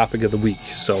our topic of the week.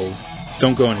 So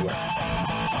don't go anywhere.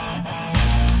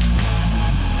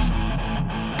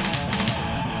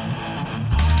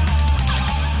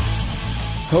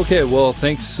 Okay, well,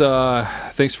 thanks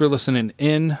for listening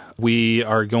in. We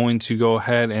are going to go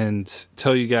ahead and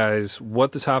tell you guys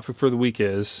what the topic for the week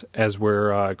is as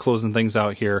we're closing things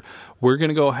out here. We're going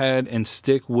to go ahead and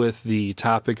stick with the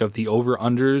topic of the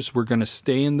over-unders. We're going to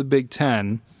stay in the Big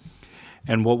Ten.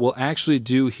 And what we'll actually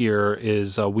do here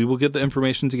is we will get the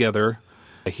information together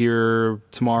here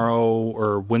tomorrow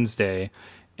or Wednesday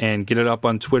and get it up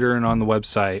on Twitter and on the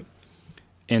website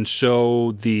and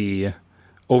show the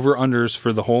over-unders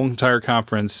for the whole entire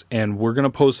conference, and we're going to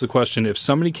pose the question, if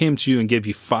somebody came to you and gave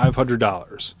you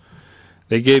 $500,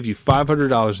 They gave you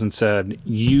 $500 and said,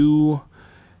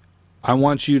 I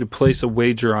want you to place a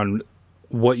wager on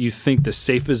what you think the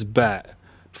safest bet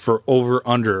for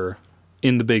over-under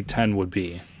in the Big Ten would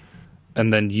be.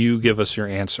 And then you give us your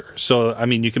answer. So, I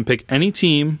mean, you can pick any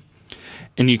team,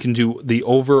 and you can do the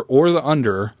over or the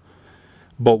under,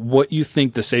 but what you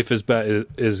think the safest bet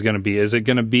is going to be. Is it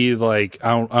going to be like,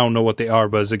 I don't know what they are,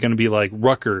 but is it going to be like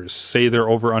Rutgers? Say their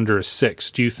over-under is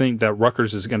 6. Do you think that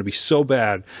Rutgers is going to be so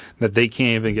bad that they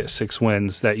can't even get 6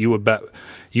 wins that you would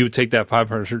take that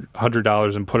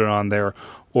 $500 and put it on there?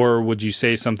 Or would you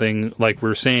say something like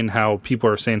we're saying how people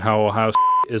are saying how Ohio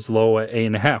State is low at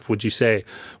 8.5? Would you say,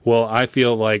 well, I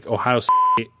feel like Ohio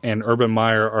State and Urban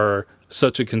Meyer are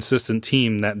such a consistent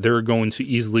team that they're going to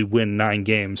easily win 9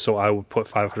 games, so I would put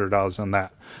 $500 on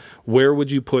that. Where would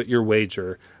you put your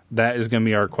wager? That is going to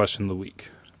be our question of the week,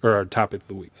 or our topic of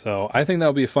the week. So I think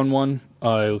that'll be a fun one.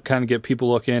 It'll kind of get people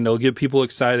looking. It'll get people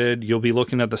excited. You'll be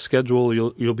looking at the schedule.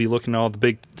 You'll be looking at all the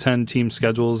Big Ten team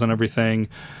schedules and everything,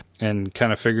 and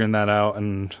kind of figuring that out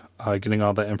and getting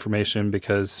all that information,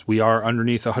 because we are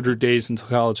underneath 100 days until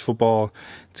college football.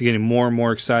 It's getting more and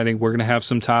more exciting. We're going to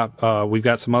have we've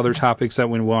got some other topics that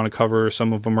we want to cover.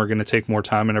 Some of them are going to take more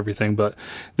time and everything, but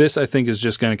this, I think, is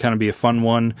just going to kind of be a fun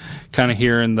one, kind of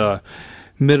here in the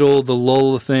middle, the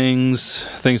lull of things.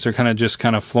 Things are kind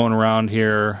of flowing around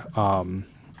here.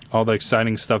 All the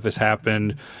exciting stuff has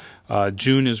happened.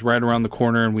 June is right around the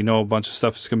corner, and we know a bunch of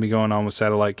stuff is going to be going on with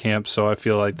satellite camp, so I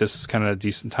feel like this is kind of a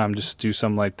decent time just to do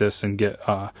something like this and get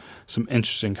some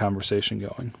interesting conversation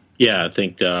going. Yeah, I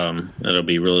think it'll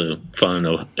be really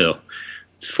fun.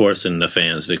 It's forcing the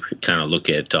fans to kind of look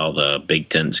at all the Big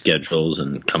Ten schedules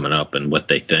and coming up and what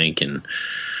they think, and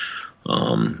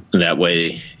that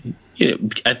way,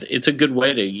 it's a good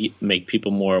way to make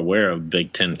people more aware of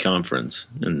Big Ten Conference,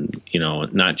 and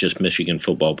not just Michigan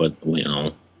football, but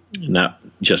not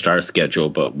just our schedule,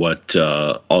 but what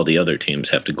all the other teams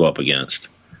have to go up against.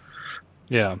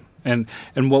 Yeah, and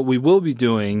what we will be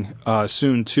doing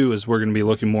soon, too, is we're going to be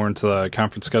looking more into the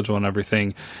conference schedule and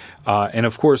everything. And,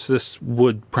 of course, this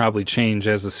would probably change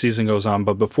as the season goes on.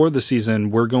 But before the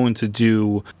season, we're going to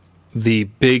do the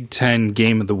Big Ten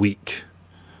Game of the Week.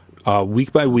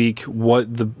 Week by week, what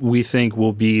we think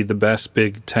will be the best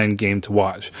Big Ten game to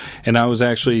watch. And I was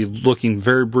actually looking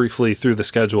very briefly through the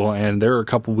schedule, and there are a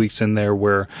couple weeks in there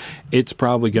where it's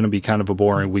probably going to be kind of a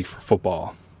boring week for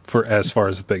football, for as far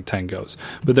as the Big Ten goes.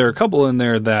 But there are a couple in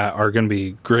there that are going to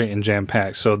be great and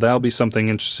jam-packed, so that'll be something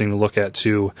interesting to look at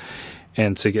too,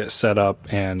 and to get set up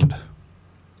and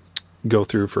go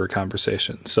through for a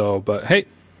conversation. So, but hey.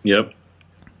 Yep.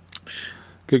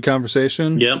 Good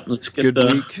conversation. Yep, let's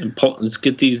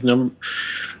get these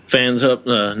fans up,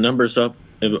 numbers up.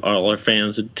 All our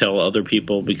fans to tell other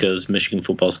people, because Michigan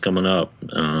football's coming up.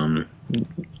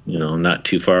 Not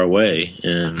too far away,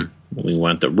 and we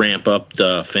want to ramp up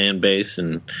the fan base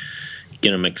and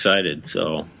get them excited.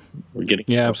 So we're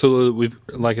getting absolutely.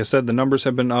 Like I said, the numbers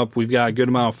have been up. We've got a good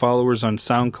amount of followers on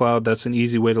SoundCloud. That's an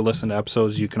easy way to listen to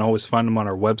episodes. You can always find them on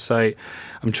our website.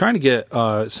 I'm trying to get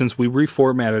since we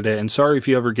reformatted it, and sorry if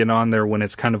you ever get on there when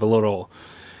it's kind of a little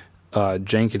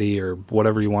jankety or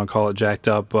whatever you want to call it, jacked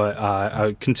up, but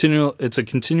it's a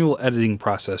continual editing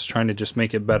process, trying to just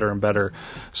make it better and better,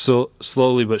 so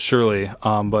slowly but surely.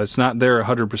 But it's not there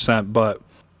 100%, but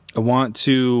I want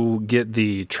to get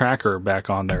the tracker back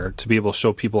on there to be able to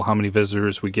show people how many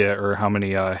visitors we get or how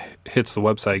many hits the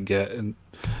website get. And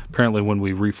apparently when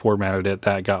we reformatted it,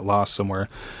 that got lost somewhere.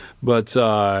 But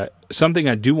something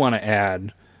I do want to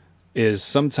add is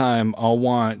sometime I'll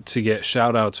want to get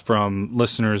shout outs from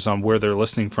listeners on where they're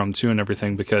listening from too and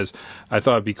everything, because I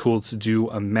thought it'd be cool to do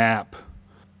a map,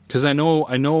 because I know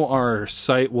our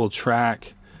site will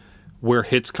track where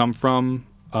hits come from,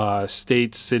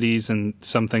 states, cities, and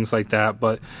some things like that,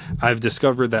 but I've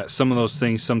discovered that some of those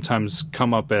things sometimes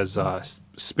come up as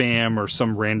spam or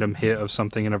some random hit of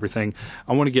something and everything.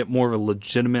 I want to get more of a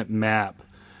legitimate map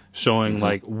showing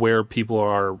like where people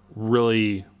are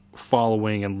really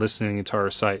following and listening to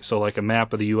our site. So like a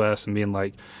map of the US and being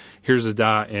like, here's a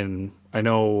dot in, I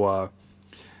know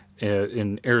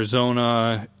in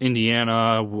Arizona,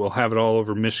 Indiana, we'll have it all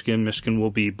over Michigan. Michigan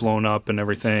will be blown up and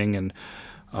everything, and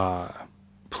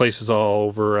places all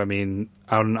over, out in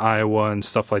Iowa and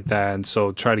stuff like that. And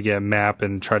so try to get a map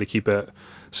and try to keep it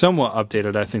somewhat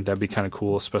updated. I think that'd be kind of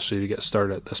cool, especially to get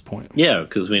started at this point. Yeah,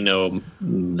 because we know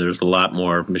there's a lot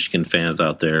more Michigan fans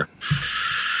out there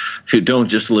who don't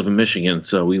just live in Michigan,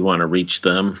 so we want to reach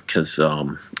them, because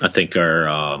I think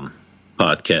our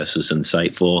podcast is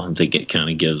insightful. I think it kind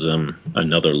of gives them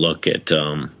another look at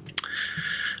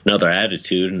another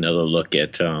attitude, another look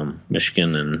at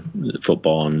Michigan and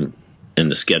football, and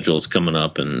the schedules coming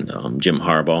up, and Jim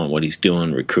Harbaugh and what he's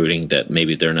doing recruiting that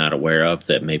maybe they're not aware of,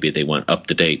 that maybe they want up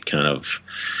to date kind of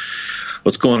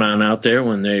what's going on out there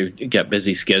when they got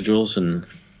busy schedules and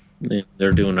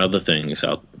they're doing other things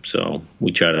out. So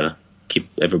we try to keep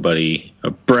everybody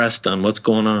abreast on what's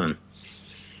going on.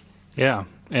 Yeah.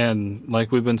 And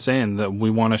like we've been saying, that we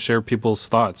want to share people's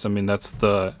thoughts. I mean, that's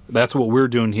what we're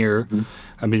doing here. Mm-hmm.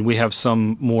 I mean, we have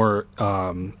some more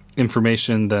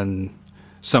information than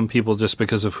some people just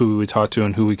because of who we talk to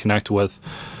and who we connect with.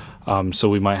 So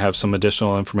we might have some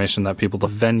additional information that people, the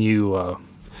venue,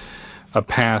 a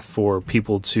path for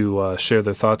people to share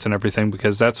their thoughts and everything,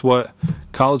 because that's what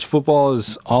college football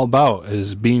is all about,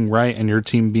 is being right and your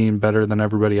team being better than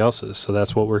everybody else's. So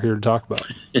that's what we're here to talk about.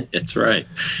 That's right.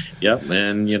 Yep.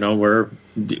 And,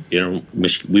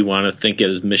 we want to think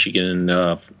as Michigan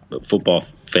football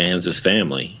fans as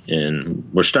family. And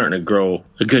we're starting to grow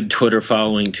a good Twitter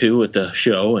following, too, with the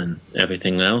show and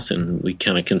everything else. And we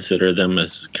kind of consider them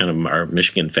as kind of our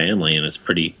Michigan family. And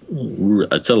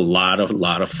it's a lot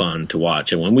of fun to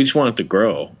watch. And when we just want it to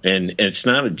grow. And it's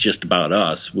not just about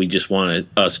us. We just wanted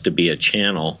us to be a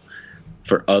channel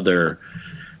for other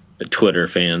Twitter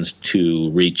fans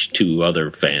to reach to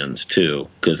other fans, too.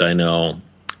 Because I know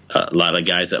a lot of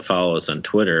guys that follow us on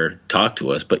Twitter talk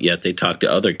to us, but yet they talk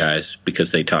to other guys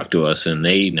because they talk to us and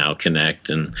they now connect,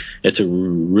 and it's a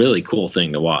really cool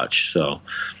thing to watch. So,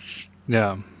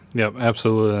 yeah,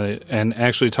 absolutely. And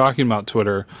actually, talking about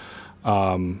Twitter,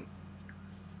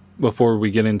 before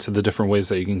we get into the different ways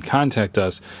that you can contact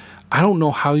us, I don't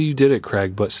know how you did it,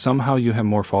 Craig, but somehow you have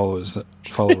more followers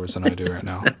than I do right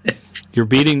now. You're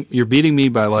beating me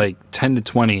by like 10 to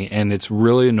 20, and it's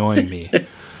really annoying me.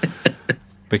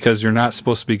 Because you're not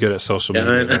supposed to be good at social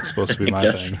media. That's supposed to be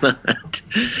my thing. Not.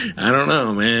 I don't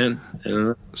know, man.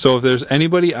 So if there's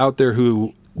anybody out there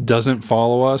who doesn't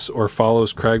follow us or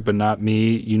follows Craig but not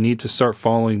me, you need to start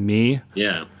following me.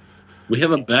 Yeah. We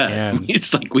have a bet. And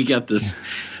it's like we got this.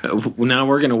 Now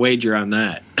we're going to wager on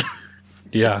that.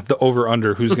 Yeah, the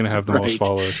over-under, who's going to have the most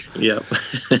followers. Yep.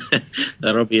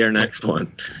 That'll be our next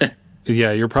one.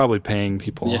 Yeah, you're probably paying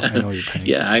people. Yeah. I know you're paying.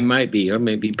 Yeah, I might be. I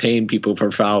may be paying people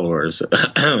for followers,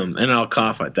 and I'll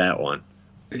cough at that one.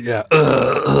 Yeah.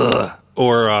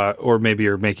 Or maybe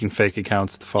you're making fake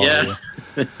accounts to follow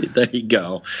you. There you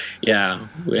go. Yeah.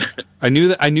 I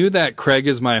knew that Craig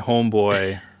is my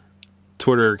homeboy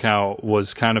Twitter account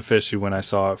was kind of fishy when I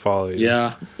saw it follow you.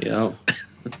 Yeah.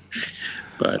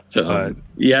 But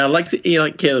yeah, like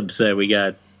Caleb said, we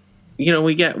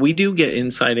do get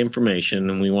inside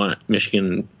information, and we want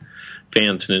Michigan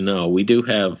fans to know we do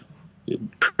have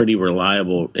pretty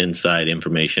reliable inside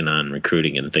information on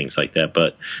recruiting and things like that.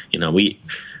 But we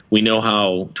know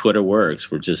how Twitter works.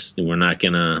 We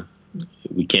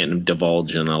can't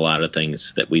divulge in a lot of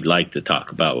things that we'd like to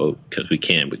talk about because we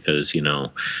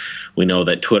know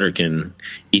that Twitter can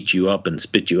eat you up and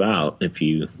spit you out if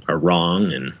you are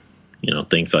wrong and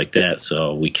things like that.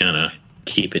 So we kind of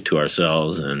keep it to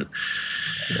ourselves,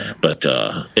 but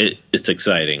it's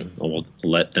exciting. We'll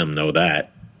let them know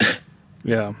that.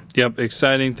 Yeah. Yep.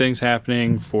 Exciting things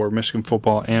happening for Michigan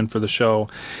football and for the show.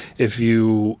 If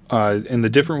you, in the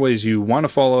different ways you want to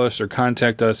follow us or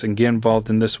contact us and get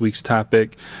involved in this week's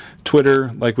topic,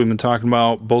 Twitter, like we've been talking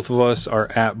about, both of us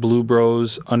are at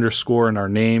BlueBros _ in our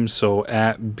names. So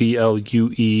at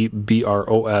BLUEBROS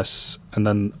and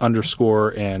then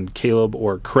 _ and Caleb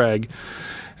or Craig.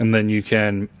 And then you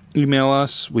can email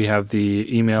us. We have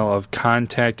the email of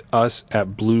contact us at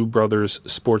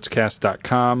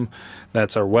bluebrothersportscast.com.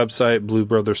 That's our website,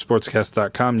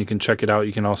 bluebrothersportscast.com. You can check it out.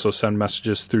 You can also send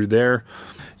messages through there.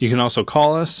 You can also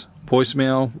call us,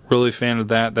 voicemail. Really a fan of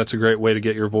that. That's a great way to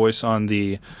get your voice on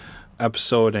the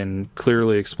episode and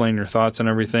clearly explain your thoughts and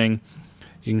everything.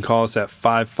 You can call us at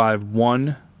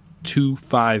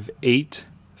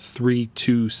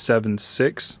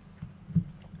 551-258-3276.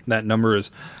 That number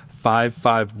is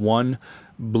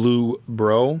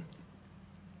 551-BLUE-BRO.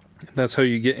 That's how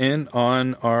you get in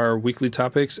on our weekly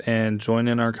topics and join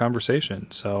in our conversation.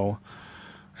 So,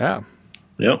 yeah.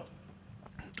 Yep.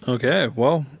 Okay,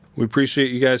 well, we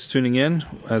appreciate you guys tuning in.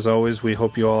 As always, we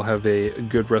hope you all have a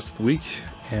good rest of the week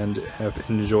and have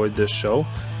enjoyed this show.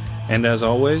 And as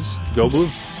always, go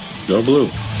Blue. Go Blue.